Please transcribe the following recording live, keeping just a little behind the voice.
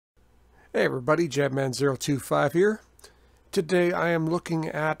Hey everybody, Jabman025 here. Today I am looking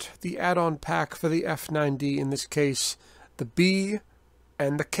at the add-on pack for the F90, in this case the B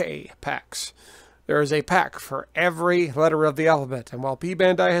and the K packs. There is a pack for every letter of the alphabet, and while P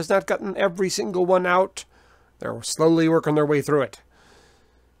Bandai has not gotten every single one out, they're slowly working their way through it.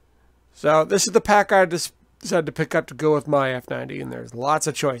 So this is the pack I decided to pick up to go with my F90, and there's lots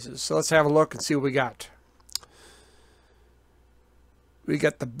of choices. So let's have a look and see what we got. We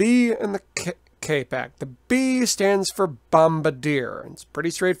got the B and the K pack. The B stands for Bombardier. It's pretty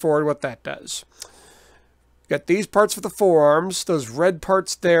straightforward what that does. Got these parts for the forearms. Those red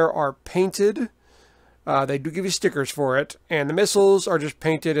parts there are painted. They do give you stickers for it. And the missiles are just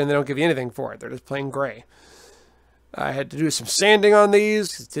painted and they don't give you anything for it. They're just plain gray. I had to do some sanding on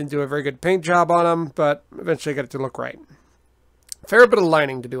these. Didn't do a very good paint job on them, but eventually got it to look right. Fair bit of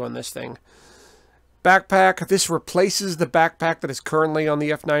lining to do on this thing. Backpack, this replaces the backpack that is currently on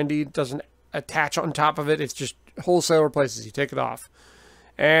the F90. It doesn't attach on top of it. It's just wholesale replaces. You take it off.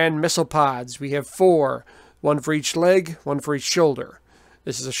 And missile pods. We have 4. 1 for each leg, 1 for each shoulder.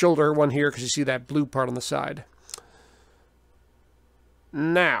 This is a shoulder one here because you see that blue part on the side.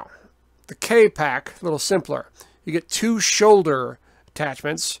 Now, the K pack, a little simpler. You get 2 shoulder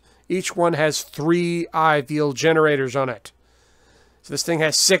attachments. Each one has 3 eye field generators on it. So this thing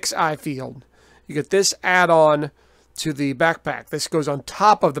has 6 eye field. You get this add-on to the backpack. This goes on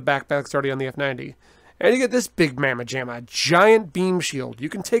top of the backpack that's already on the F90. And you get this big mamma jamma, a giant beam shield. You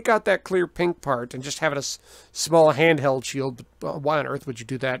can take out that clear pink part and just have it a small handheld shield. Why on earth would you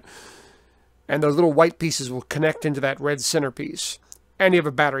do that? And those little white pieces will connect into that red centerpiece. And you have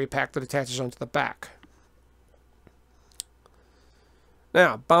a battery pack that attaches onto the back.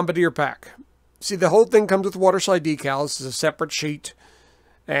 Now, Bombardier pack. See, the whole thing comes with water slide decals. This is a separate sheet.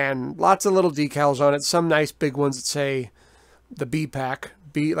 And lots of little decals on it. Some nice big ones that say the B pack.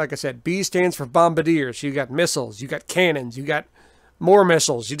 B, like I said, B stands for Bombardier. So you got missiles, you got cannons, you got more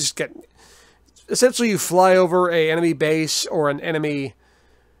missiles. You just get... Essentially, you fly over an enemy base or an enemy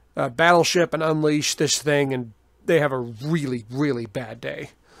battleship and unleash this thing, and they have a really, really bad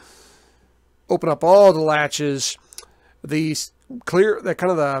day. Open up all the latches. These clear, that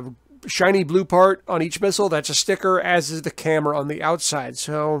kind of the shiny blue part on each missile, that's a sticker, as is the camera on the outside.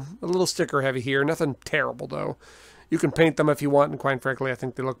 So a little sticker heavy here. Nothing terrible, though. You can paint them if you want, and quite frankly, I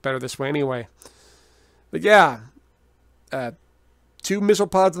think they look better this way anyway. But yeah, 2 missile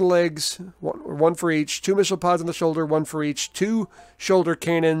pods in the legs, one for each. 2 missile pods on the shoulder, 1 for each. 2 shoulder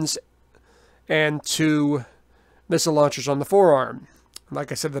cannons, and 2 missile launchers on the forearm.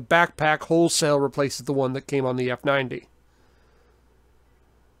 Like I said, the backpack wholesale replaces the one that came on the F90.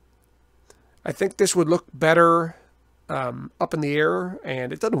 I think this would look better up in the air,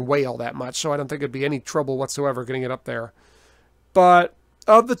 and it doesn't weigh all that much, so I don't think it'd be any trouble whatsoever getting it up there. But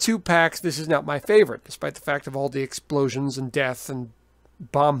of the 2 packs, this is not my favorite, despite the fact of all the explosions and death and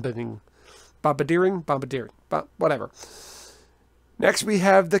bombardiering, whatever. Next, we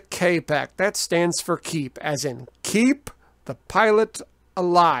have the K pack. That stands for keep, as in keep the pilot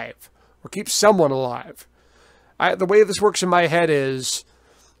alive, or keep someone alive. The way this works in my head is...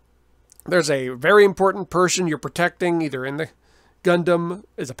 There's a very important person you're protecting, either in the Gundam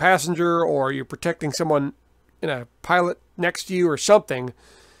as a passenger, or you're protecting someone in a pilot next to you or something,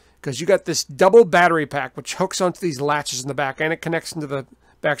 because you got this double battery pack which hooks onto these latches in the back, and it connects into the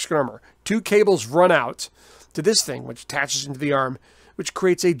back scrummer. 2 cables run out to this thing, which attaches into the arm, which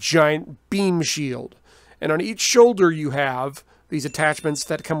creates a giant beam shield. And on each shoulder you have these attachments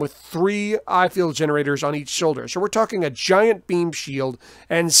that come with 3 eye field generators on each shoulder. So we're talking a giant beam shield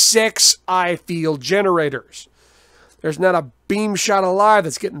and 6 eye field generators. There's not a beam shot alive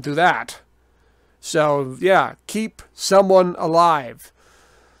that's getting through that. So yeah, keep someone alive.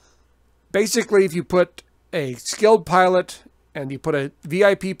 Basically, if you put a skilled pilot and you put a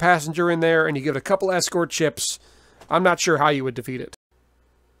VIP passenger in there and you give it a couple escort chips, I'm not sure how you would defeat it.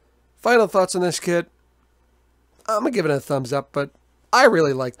 Final thoughts on this kit. I'm going to give it a thumbs up, but I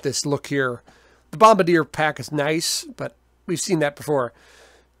really like this look here. The Bombardier pack is nice, but we've seen that before.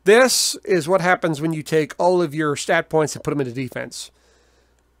 This is what happens when you take all of your stat points and put them into defense.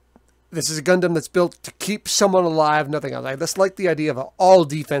 This is a Gundam that's built to keep someone alive, nothing else. I just like the idea of an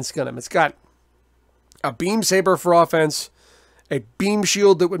all-defense Gundam. It's got a beam saber for offense, a beam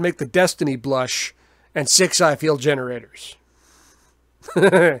shield that would make the Destiny blush, and 6 eye field generators.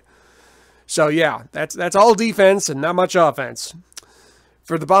 So yeah, that's all defense and not much offense.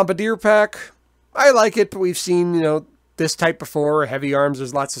 For the Bombardier pack, I like it, but we've seen, this type before. Heavy arms,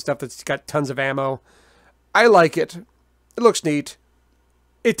 there's lots of stuff that's got tons of ammo. I like it. It looks neat.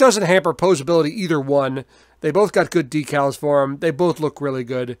 It doesn't hamper posability either one. They both got good decals for them. They both look really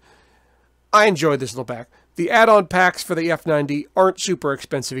good. I enjoyed this little pack. The add-on packs for the F90 aren't super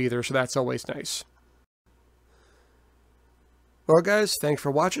expensive either, so that's always nice. Well, guys, thanks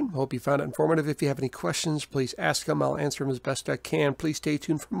for watching. Hope you found it informative. If you have any questions, please ask them. I'll answer them as best I can. Please stay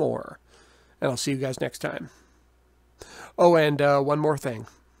tuned for more, and I'll see you guys next time. Oh, and one more thing.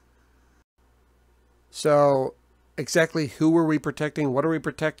 So, exactly who are we protecting? What are we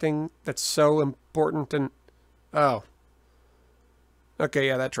protecting that's so important? And oh. Okay,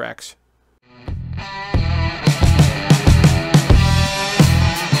 yeah, that tracks.